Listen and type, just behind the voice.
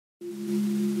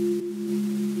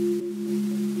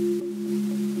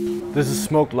This is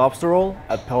smoked lobster roll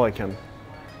at Pelikan.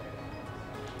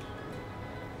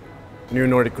 New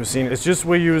Nordic cuisine. It's just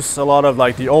we use a lot of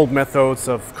like the old methods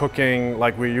of cooking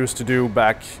like we used to do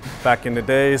back in the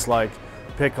days, like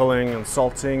pickling and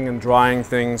salting and drying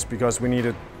things, because we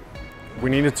needed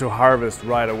to harvest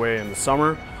right away in the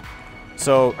summer.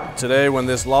 So today, when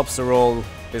this lobster roll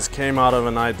came out of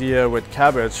an idea with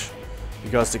cabbage,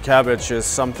 because the cabbage is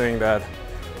something that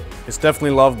is definitely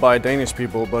loved by Danish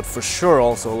people, but for sure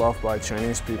also loved by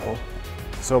Chinese people.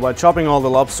 So by chopping all the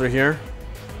lobster here,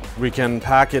 we can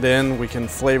pack it in, we can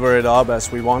flavor it up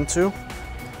as we want to.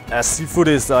 As seafood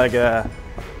is like a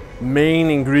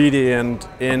main ingredient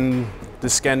in the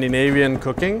Scandinavian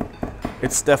cooking,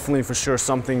 it's definitely for sure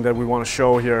something that we want to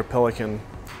show here at Pelikan.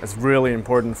 It's really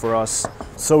important for us.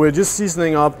 So we're just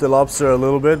seasoning up the lobster a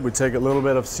little bit. We take a little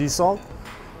bit of sea salt.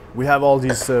 We have all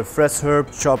these fresh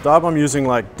herbs chopped up. I'm using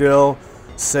like dill,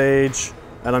 sage,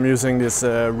 and I'm using this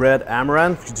red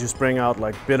amaranth to just bring out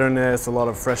like bitterness, a lot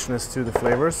of freshness to the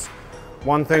flavors.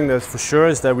 One thing that's for sure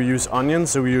is that we use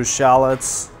onions, so we use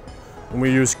shallots, and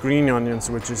we use green onions,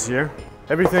 which is here.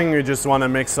 Everything we just want to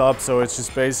mix up, so it's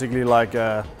just basically like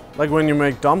when you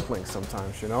make dumplings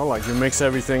sometimes, you know? Like you mix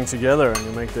everything together and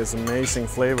you make these amazing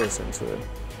flavors into it.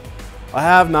 I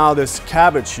have now this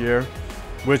cabbage here,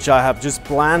 which I have just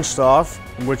blanched off,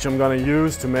 which I'm gonna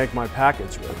use to make my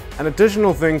package with. An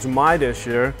additional thing to my dish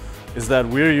here is that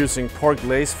we're using pork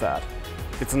lace fat.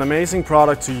 It's an amazing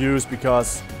product to use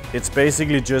because it's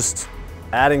basically just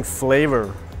adding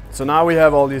flavor. So now we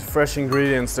have all these fresh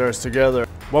ingredients there together.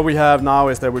 What we have now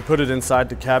is that we put it inside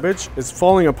the cabbage. It's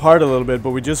falling apart a little bit, but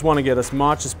we just want to get as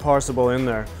much as possible in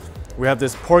there. We have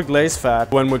this pork lace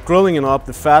fat. When we're grilling it up,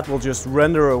 the fat will just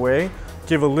render away,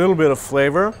 give a little bit of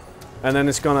flavor, and then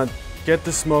it's gonna get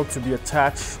the smoke to be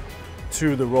attached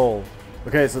to the roll.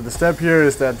 Okay, so the step here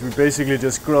is that we're basically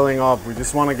just grilling up. We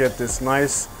just want to get this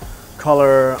nice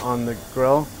color on the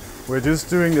grill. We're just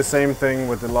doing the same thing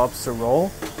with the lobster roll.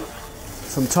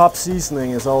 Some top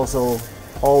seasoning is also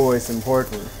always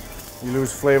important. You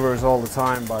lose flavors all the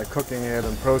time by cooking it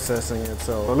and processing it.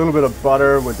 So a little bit of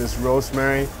butter with this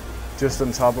rosemary just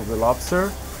on top of the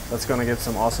lobster. That's gonna give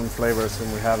some awesome flavors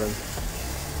when we have it.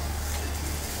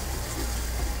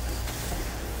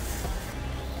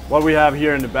 What we have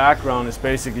here in the background is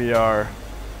basically our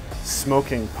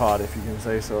smoking pot, if you can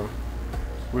say so.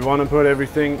 We want to put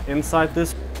everything inside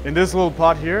this. In this little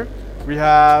pot here, we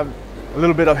have a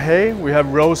little bit of hay, we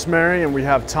have rosemary, and we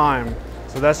have thyme.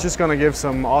 So that's just going to give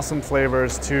some awesome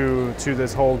flavors to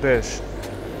this whole dish.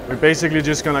 We're basically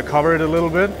just going to cover it a little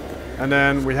bit, and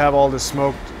then we have all the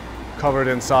smoke covered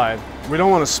inside. We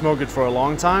don't want to smoke it for a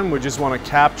long time. We just want to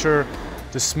capture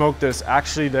the smoke that's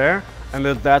actually there and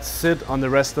let that sit on the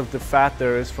rest of the fat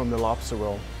there is from the lobster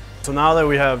roll. So now that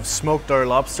we have smoked our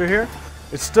lobster here,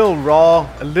 it's still raw,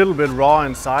 a little bit raw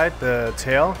inside the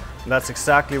tail. And that's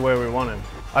exactly where we want it.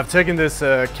 I've taken this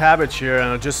cabbage here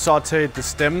and I just sauteed the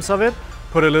stems of it,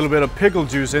 put a little bit of pickle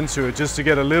juice into it just to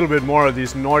get a little bit more of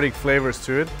these Nordic flavors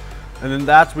to it. And then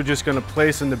that we're just gonna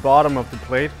place in the bottom of the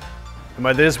plate. And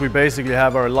by this we basically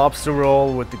have our lobster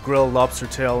roll with the grilled lobster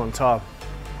tail on top.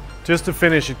 Just to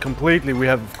finish it completely, we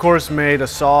have of course made a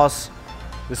sauce.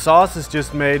 The sauce is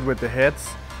just made with the heads.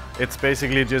 It's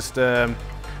basically just,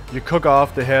 you cook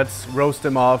off the heads, roast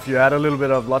them off, you add a little bit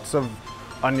of lots of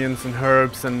onions and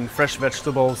herbs and fresh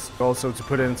vegetables, also to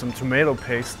put in some tomato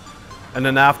paste. And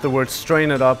then afterwards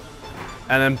strain it up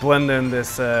and then blend in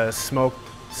this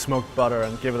smoked butter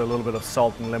and give it a little bit of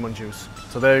salt and lemon juice.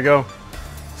 So there you go,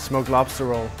 smoked lobster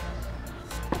roll.